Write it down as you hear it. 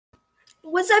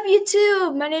What's up,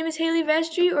 YouTube? My name is Haley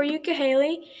Vestry, or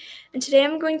Ukulele, and today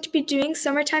I'm going to be doing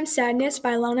Summertime Sadness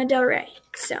by Lana Del Rey.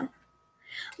 So, I'm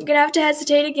going to have to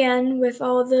hesitate again with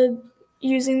all the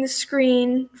using the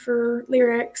screen for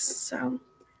lyrics, so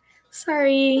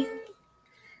sorry.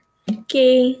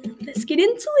 Okay, let's get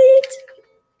into it.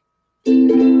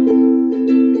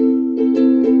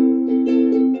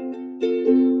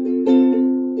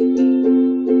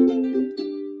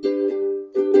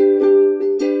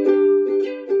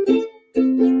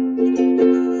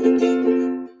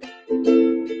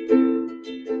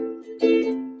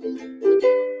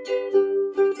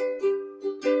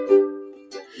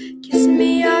 Kiss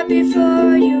me up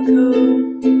before you go.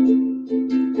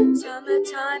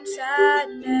 Summertime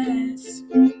sadness.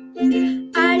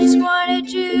 I just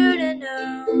wanted you to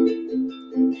know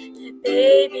that,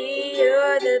 baby,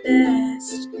 you're the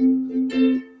best.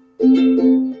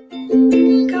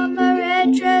 Got my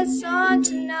red dress on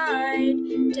tonight,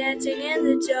 dancing in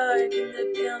the dark in the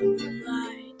pale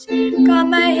moonlight. Got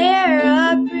my hair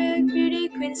up, beauty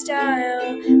queen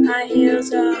style, high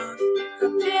heels off,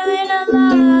 I'm feeling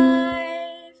alive.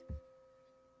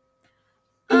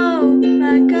 Oh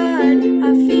my God,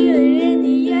 I feel it in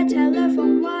the air,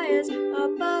 telephone wires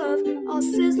above, all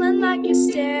sizzling like your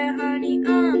stare, honey,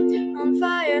 I'm on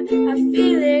fire. I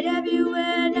feel it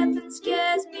everywhere, nothing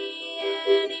scares me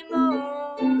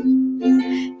anymore.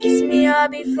 Kiss me all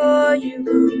before you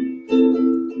go.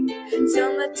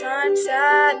 Summertime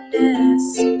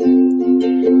sadness.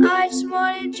 I just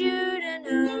wanted you to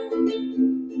know,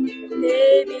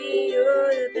 baby,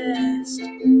 you're the best.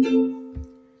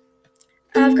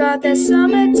 I've got that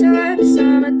summertime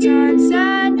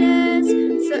sadness.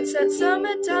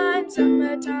 Summertime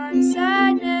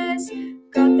sadness.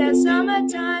 Got that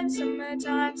summertime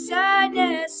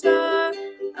sadness.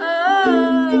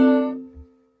 Oh.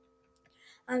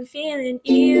 I'm feeling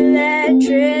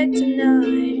electric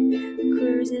tonight,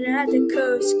 cruising at the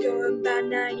coast, going about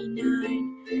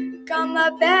 99. Got my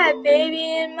bad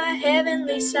baby in my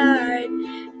heavenly side.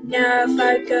 Now if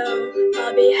I go,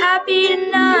 I'll be happy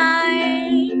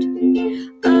tonight.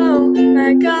 Oh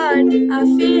my God, I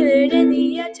feel it in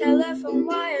the air, telephone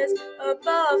wires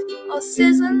above, all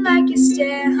sizzling like your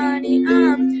stare, honey,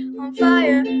 I'm on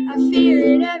fire. I feel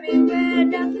it everywhere,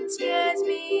 nothing scares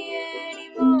me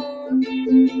anymore.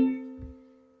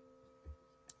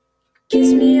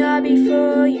 Kiss me all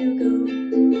before you go.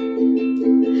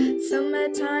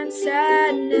 Summertime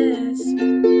sadness.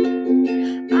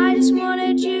 I just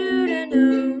wanted you to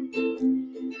know,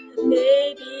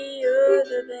 baby, you're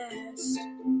the best.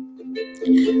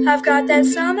 I've got that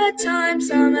summertime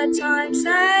sadness.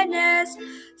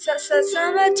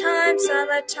 Summertime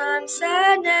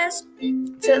sadness.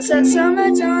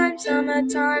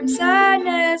 Summertime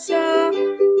sadness.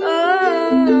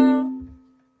 Oh.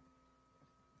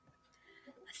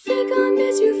 I think I'll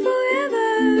miss you forever,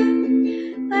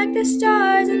 like the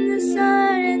stars and the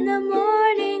sun in the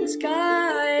morning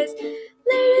skies.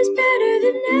 Late is better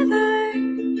than ever,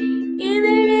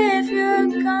 even if you're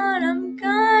gone, I'm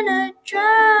gonna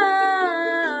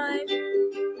drive.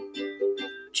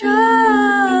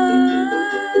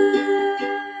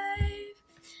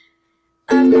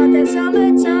 I've got that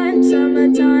summertime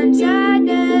sadness.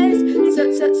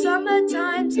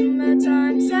 Summertime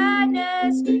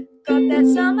sadness. Got that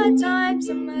summertime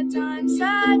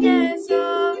sadness.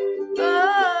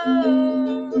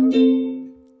 Oh.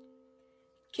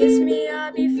 Kiss me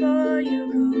all before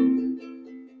you go.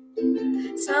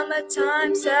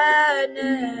 Summertime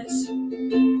sadness.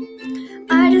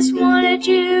 I just wanted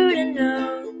you to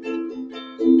know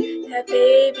that,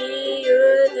 baby,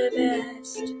 you're the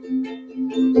best.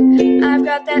 I've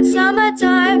got that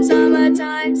summertime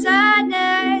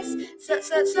sadness.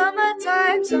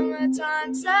 Summertime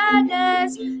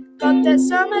sadness. Got that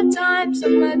summertime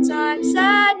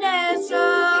sadness.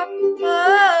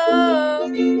 Oh.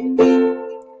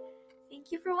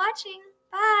 Thank you for watching.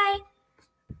 Bye.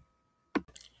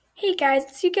 Hey guys,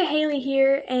 it's Ukulele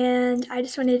here, and I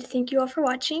just wanted to thank you all for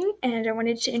watching, and I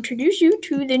wanted to introduce you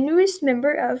to the newest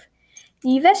member of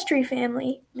the Vestry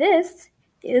family. That's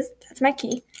my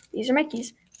key. These are my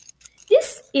keys.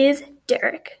 This is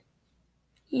Derek.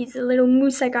 He's a little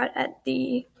moose I got at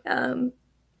the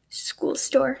school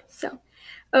store. So,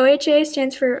 OHA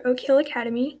stands for Oak Hill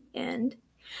Academy, and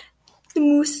the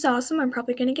moose is awesome. I'm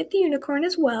probably going to get the unicorn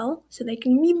as well, so they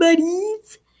can be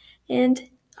buddies. And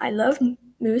I love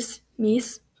meese.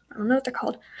 I don't know what they're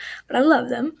called, but I love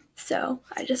them. So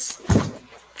I just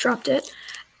dropped it.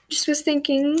 Just was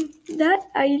thinking that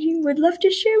I would love to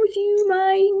share with you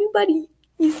my new buddy.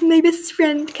 He's my best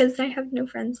friend because I have no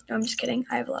friends. No, I'm just kidding.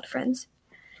 I have a lot of friends.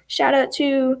 Shout out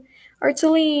to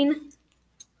Arteline.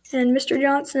 and Mr.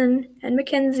 Johnson and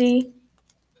Mackenzie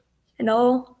and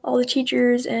all the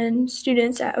teachers and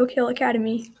students at Oak Hill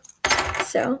Academy.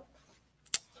 So,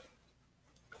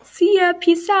 see ya.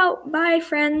 Peace out. Bye,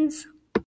 friends.